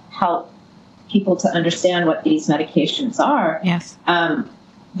to help people to understand what these medications are. Yes.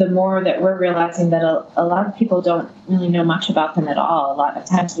 The more that we're realizing that a lot of people don't really know much about them at all. A lot of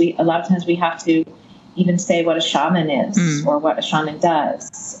times we have to even say what a shaman is or what a shaman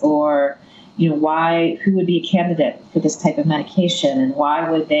does or, who would be a candidate for this type of medication and why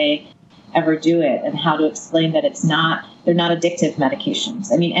would they ever do it and how to explain that they're not addictive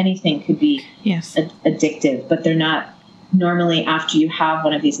medications. I mean, anything could be addictive, but they're not. Normally, after you have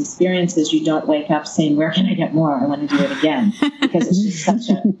one of these experiences, you don't wake up saying, where can I get more? I want to do it again. Because it's just such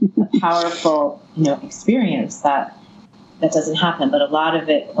a powerful, experience that doesn't happen. But a lot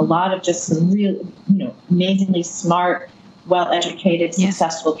of just some real, amazingly smart, well-educated,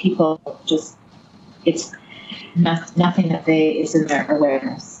 successful people, just, it's nothing that is in their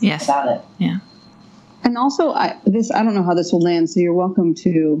awareness about it. Yeah. And also, I don't know how this will land, so you're welcome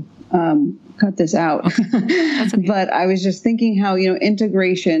to cut this out. That's okay. But I was just thinking how,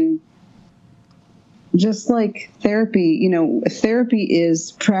 integration, just like therapy, therapy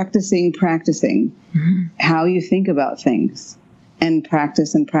is practicing how you think about things and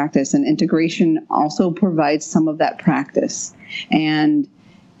practice. And integration also provides some of that practice. And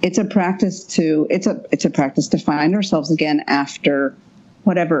it's a practice to find ourselves again after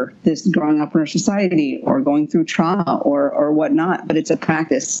whatever, this growing up in our society or going through trauma or whatnot. But it's a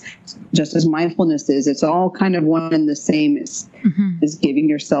practice, just as mindfulness is. It's all kind of one and the same is giving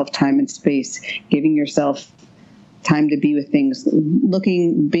yourself time and space, giving yourself time to be with things,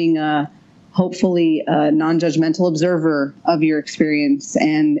 being hopefully a non-judgmental observer of your experience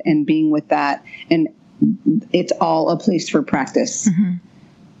and being with that. And it's all a place for practice. Mm-hmm.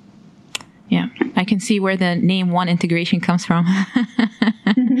 Yeah, I can see where the name One Integration comes from.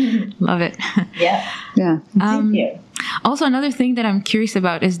 Love it. Yeah. Thank you. Also, another thing that I'm curious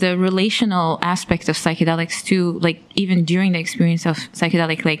about is the relational aspect of psychedelics too, like even during the experience of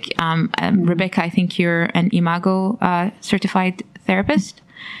psychedelic. Like Rebecca, I think you're an Imago certified therapist.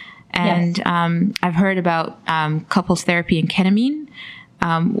 And yes. I've heard about couples therapy and ketamine.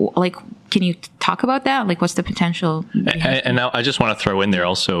 Can you talk about that? Like, what's the potential? And I just want to throw in there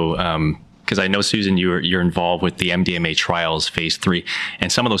also, because I know, Susan, you're involved with the MDMA trials, phase 3,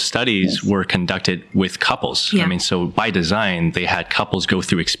 and some of those studies were conducted with couples. Yeah. I mean, so by design, they had couples go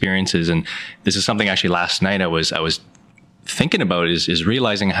through experiences, and this is something actually last night I was thinking about is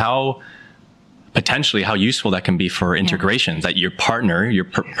realizing how potentially how useful that can be for integration, that your partner,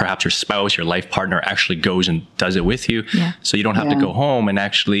 perhaps your spouse, your life partner actually goes and does it with you. Yeah. So you don't have to go home and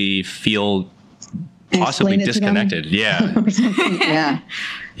actually feel possibly disconnected. Yeah.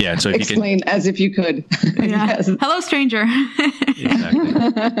 Yeah. So if explain you can as if you could. Yeah. Yes. Hello, stranger.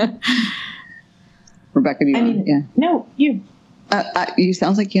 Exactly. Rebecca, do you No, you. You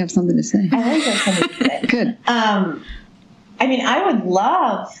sound like you have something to say. I always have something to say. Good. I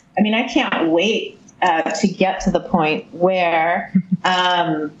can't wait to get to the point where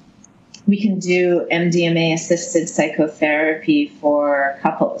we can do MDMA assisted psychotherapy for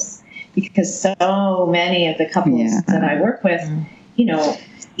couples, because so many of the couples that I work with,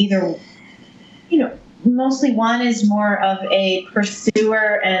 either, mostly one is more of a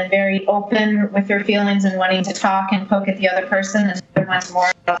pursuer and very open with their feelings and wanting to talk and poke at the other person, and the other one's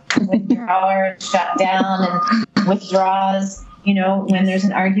more of a withdrawer, shut down and withdraws, when there's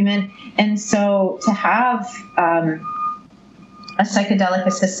an argument. And so to have a psychedelic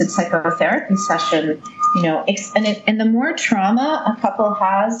assisted psychotherapy session, and the more trauma a couple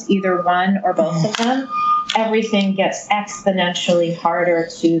has, either one or both of them, everything gets exponentially harder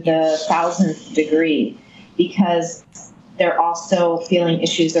to the 1,000th degree, because they're also feeling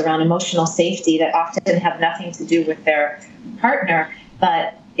issues around emotional safety that often have nothing to do with their partner,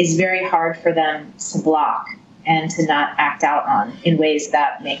 but is very hard for them to block and to not act out on in ways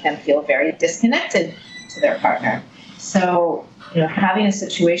that make them feel very disconnected to their partner. So, having a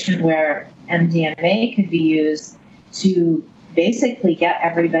situation where MDMA could be used to basically get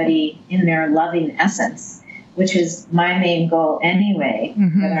everybody in their loving essence, which is my main goal anyway,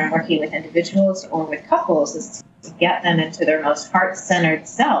 whether I'm working with individuals or with couples, is to get them into their most heart-centered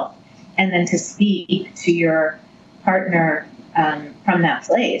self, and then to speak to your partner from that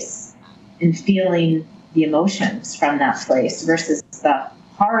place and feeling the emotions from that place, versus the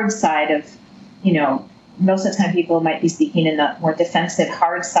hard side of, most of the time people might be speaking in the more defensive,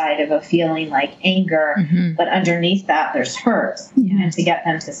 hard side of a feeling like anger, but underneath that there's hurt. And to get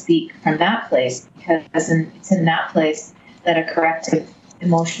them to speak from that place, because it's in that place that a corrective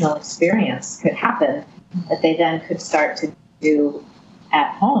emotional experience could happen that they then could start to do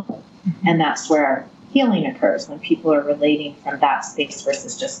at home. And that's where healing occurs, when people are relating from that space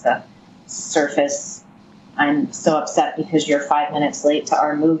versus just the surface, I'm so upset because you're 5 minutes late to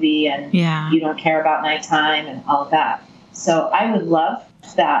our movie and you don't care about my time and all of that. So I would love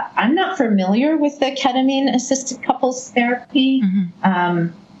that. I'm not familiar with the ketamine-assisted couples therapy. I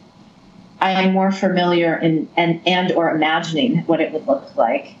am more familiar and or imagining what it would look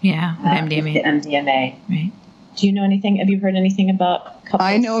like. With MDMA. With the MDMA. Right. Do you know anything? Have you heard anything about couples?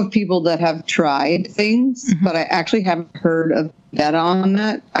 I know of people that have tried things, but I actually haven't heard of data on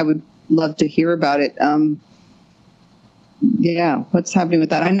that. I would love to hear about it. What's happening with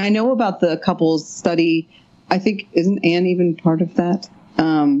that? And I know about the couples study. I think, isn't Anne even part of that?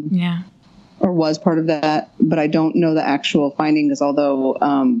 Or was part of that, but I don't know the actual findings, although...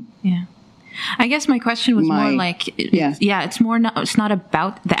 I guess my question was more like, it's not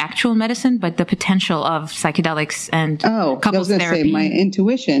about the actual medicine, but the potential of psychedelics and couples therapy. I was going to say my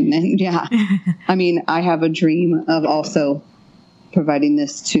intuition. And I mean, I have a dream of also providing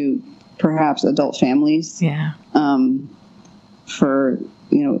this to perhaps adult families. For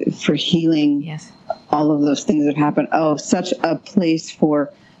healing all of those things that happen. Such a place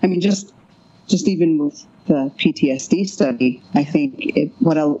for, just even with the PTSD study, I think it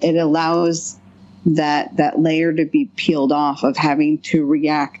allows that layer to be peeled off of having to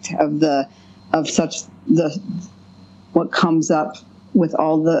react what comes up with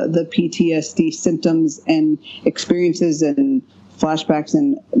all the PTSD symptoms and experiences and flashbacks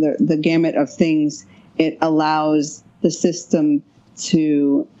and the gamut of things. It allows the system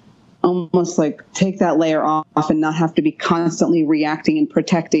to almost like take that layer off and not have to be constantly reacting and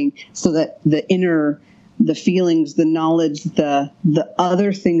protecting, so that the feelings, the knowledge, the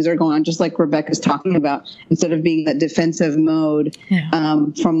other things are going on, just like Rebecca's talking about, instead of being that defensive mode,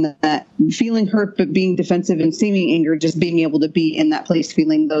 from that feeling hurt but being defensive and seeming anger, just being able to be in that place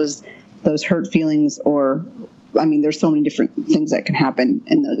feeling those hurt feelings. Or there's so many different things that can happen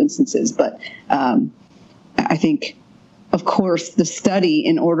in those instances, but I think, of course, the study,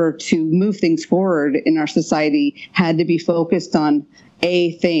 in order to move things forward in our society, had to be focused on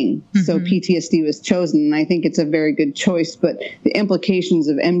a thing. So PTSD was chosen, and I think it's a very good choice. But the implications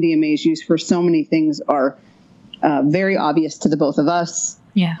of MDMA's use for so many things are very obvious to the both of us.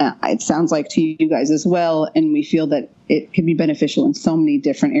 It sounds like to you guys as well, and we feel that it could be beneficial in so many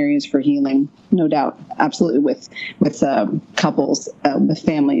different areas for healing, no doubt, absolutely, with couples, with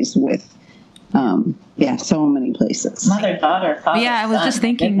families, with so many places. Mother, daughter, father, son. I was just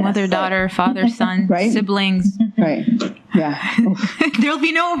thinking mother, daughter, father, son, right? Siblings. Right. Yeah. There'll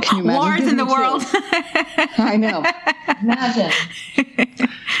be no wars in the world. I know. Imagine.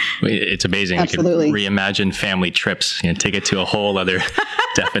 It's amazing. Absolutely. We could reimagine family trips and take it to a whole other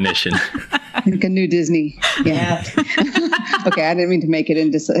definition. Like a new Disney. Yeah. Okay, I didn't mean to make it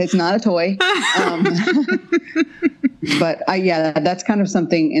into... It's not a toy. But that's kind of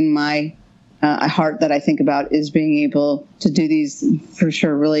something in my heart that I think about, is being able to do these, for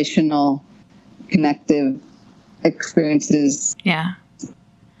sure, relational, connective experiences.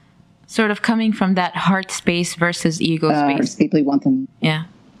 sort of coming from that heart space versus ego space. Deeply want them. Yeah.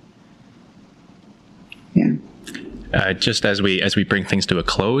 Yeah. Just as we bring things to a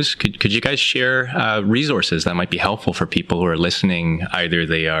close, could you guys share resources that might be helpful for people who are listening? Either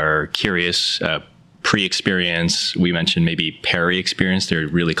they are curious, pre-experience, we mentioned maybe peri-experience, they're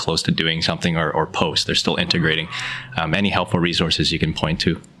really close to doing something, or post, they're still integrating. Any helpful resources you can point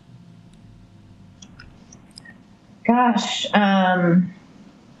to? Gosh.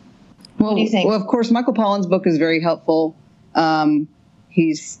 What do you think? Well, of course, Michael Pollan's book is very helpful.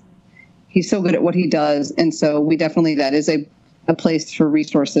 He's so good at what he does. And so we definitely, that is a place for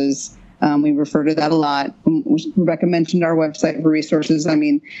resources. We refer to that a lot. Rebecca mentioned our website for resources. I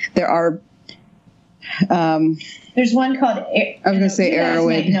mean, there are... there's one called... I was going to say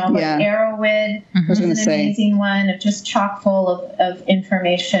Arrowhead. Yeah. Arrowhead is an amazing one of just chock full of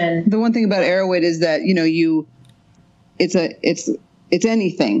information. The one thing about Arrowhead is that, it's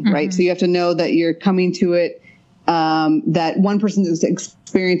anything, right? So you have to know that you're coming to it, that one person's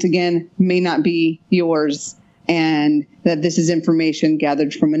experience, again, may not be yours, and that this is information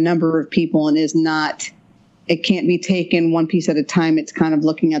gathered from a number of people and it can't be taken one piece at a time. It's kind of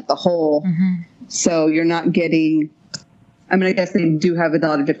looking at the whole. So you're not getting, I guess they do have a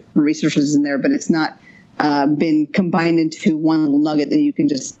lot of different resources in there, but it's not been combined into one little nugget that you can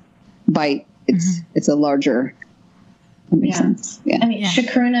just bite. It's a larger... sense. Yeah.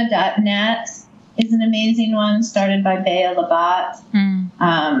 Shakruna.net is an amazing one, started by Bea Labat.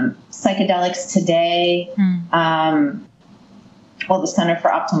 Psychedelics Today. The Center for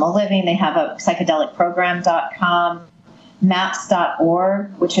Optimal Living, they have a psychedelicprogram.com.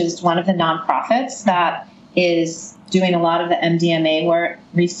 Maps.org, which is one of the nonprofits that is doing a lot of the MDMA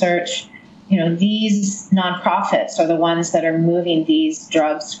research. These nonprofits are the ones that are moving these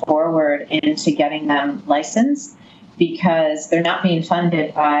drugs forward into getting them licensed, because they're not being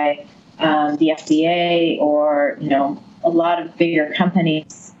funded by the FDA, or, a lot of bigger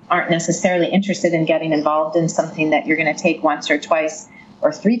companies aren't necessarily interested in getting involved in something that you're going to take once or twice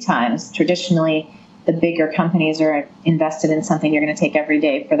or 3 times. Traditionally, the bigger companies are invested in something you're going to take every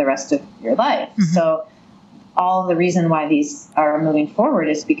day for the rest of your life. So all the reason why these are moving forward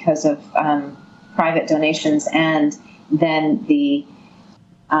is because of private donations, and then the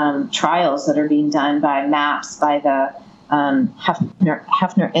trials that are being done by MAPS, by the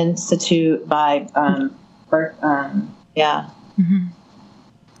Hefner Institute, by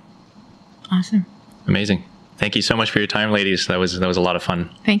Awesome. Amazing. Thank you so much for your time, ladies. That was a lot of fun.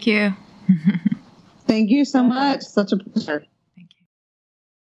 Thank you. Thank you so much. Such a pleasure. Thank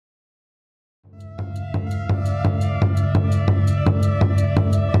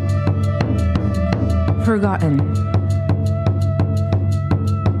you. Forgotten.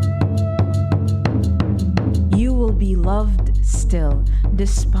 You will be loved still,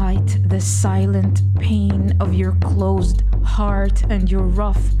 despite the silent pain of your closed heart and your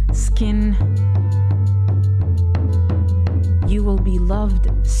rough skin. You will be loved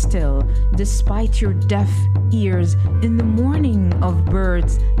still, despite your deaf ears in the morning of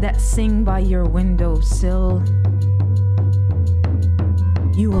birds that sing by your windowsill.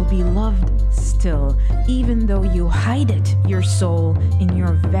 You will be loved still, even though you hide it, your soul, in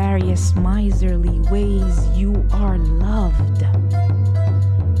your various miserly ways. You are loved.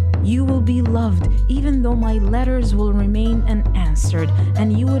 You will be loved, even though my letters will remain unanswered,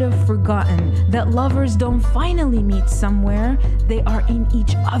 and you would have forgotten that lovers don't finally meet somewhere, they are in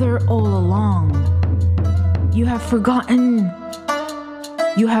each other all along. You have forgotten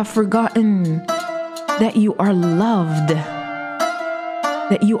that you are loved,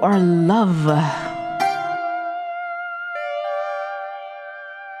 that you are love.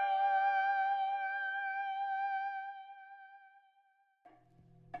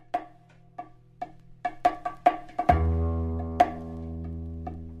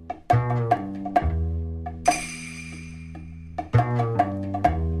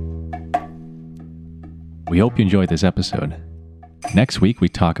 We hope you enjoyed this episode. Next week, we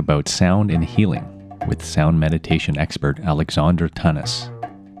talk about sound and healing with sound meditation expert Alexandra Tanis.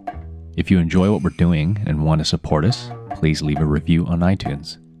 If you enjoy what we're doing and want to support us, please leave a review on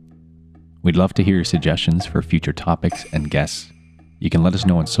iTunes. We'd love to hear your suggestions for future topics and guests. You can let us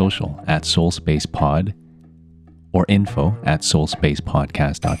know on social at SoulSpacePod or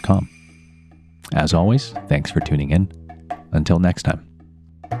info@soulspacepodcast.com. As always, thanks for tuning in. Until next time.